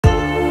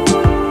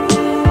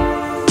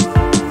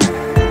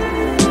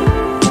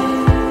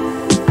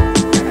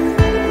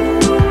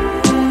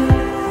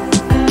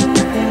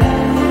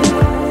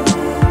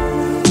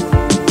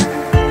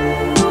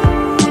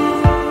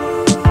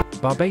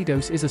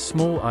Barbados is a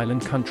small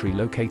island country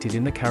located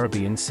in the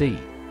Caribbean Sea.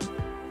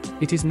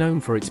 It is known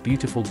for its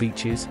beautiful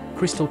beaches,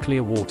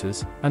 crystal-clear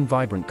waters, and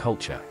vibrant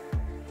culture.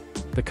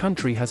 The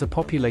country has a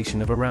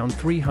population of around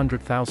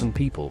 300,000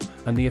 people,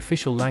 and the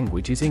official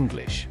language is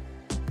English.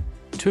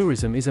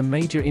 Tourism is a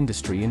major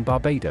industry in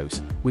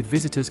Barbados, with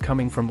visitors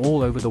coming from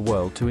all over the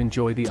world to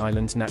enjoy the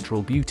island's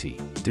natural beauty,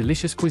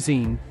 delicious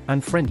cuisine,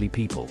 and friendly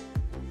people.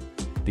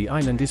 The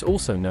island is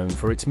also known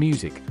for its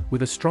music,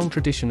 with a strong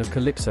tradition of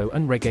calypso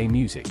and reggae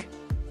music.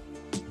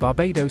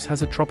 Barbados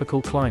has a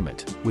tropical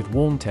climate, with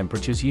warm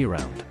temperatures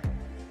year-round.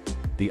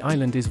 The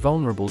island is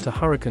vulnerable to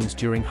hurricanes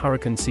during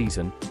hurricane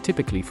season,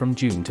 typically from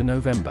June to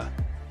November.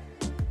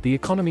 The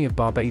economy of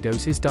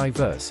Barbados is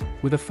diverse,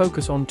 with a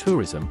focus on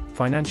tourism,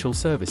 financial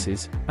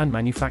services, and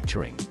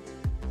manufacturing.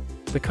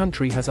 The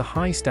country has a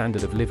high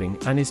standard of living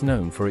and is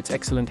known for its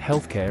excellent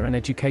healthcare and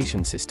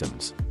education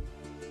systems.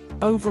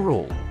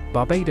 Overall,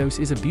 Barbados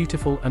is a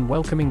beautiful and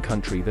welcoming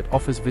country that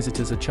offers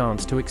visitors a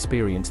chance to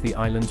experience the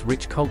island's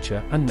rich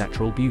culture and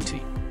natural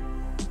beauty.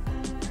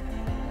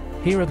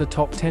 Here are the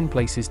top 10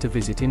 places to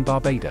visit in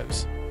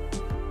Barbados.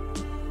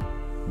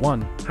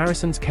 1.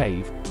 Harrison's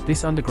Cave.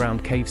 This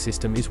underground cave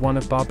system is one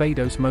of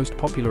Barbados' most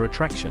popular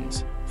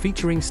attractions,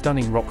 featuring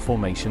stunning rock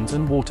formations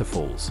and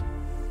waterfalls.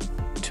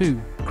 2.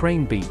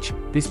 Crane Beach.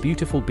 This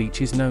beautiful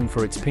beach is known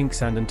for its pink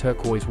sand and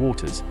turquoise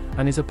waters,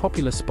 and is a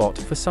popular spot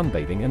for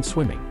sunbathing and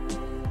swimming.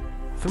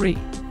 3.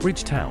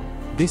 Bridgetown.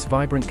 This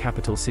vibrant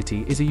capital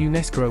city is a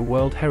UNESCO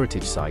World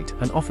Heritage Site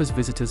and offers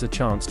visitors a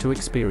chance to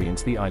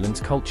experience the island's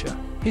culture,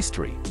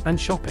 history,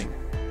 and shopping.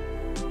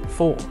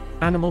 4.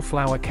 Animal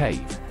Flower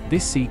Cave.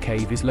 This sea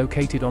cave is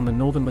located on the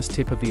northernmost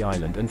tip of the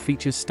island and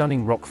features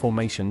stunning rock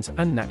formations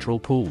and natural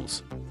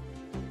pools.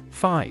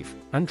 5.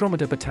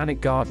 Andromeda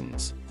Botanic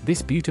Gardens.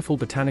 This beautiful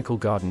botanical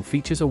garden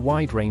features a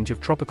wide range of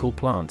tropical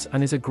plants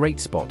and is a great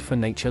spot for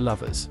nature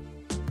lovers.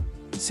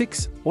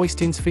 6.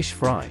 Oistin's Fish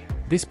Fry.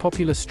 This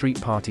popular street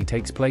party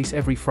takes place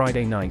every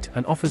Friday night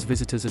and offers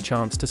visitors a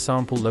chance to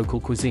sample local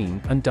cuisine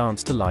and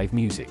dance to live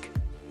music.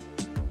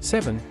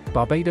 7.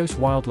 Barbados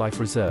Wildlife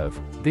Reserve.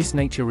 This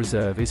nature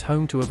reserve is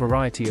home to a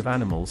variety of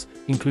animals,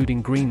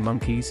 including green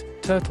monkeys,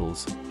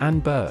 turtles,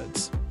 and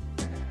birds.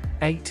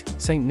 8.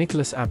 St.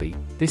 Nicholas Abbey.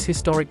 This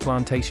historic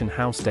plantation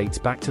house dates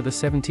back to the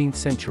 17th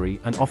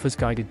century and offers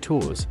guided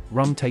tours,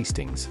 rum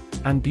tastings,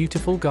 and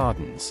beautiful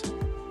gardens.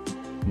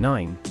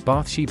 9.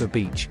 Bathsheba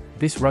Beach.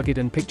 This rugged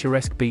and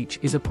picturesque beach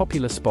is a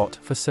popular spot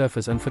for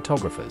surfers and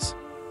photographers.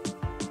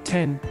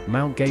 10.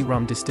 Mount Gay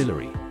Rum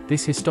Distillery.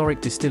 This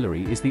historic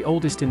distillery is the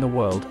oldest in the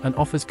world and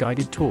offers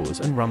guided tours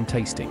and rum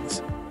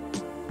tastings.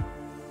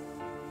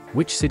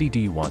 Which city do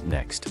you want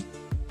next?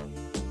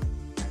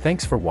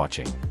 Thanks for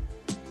watching.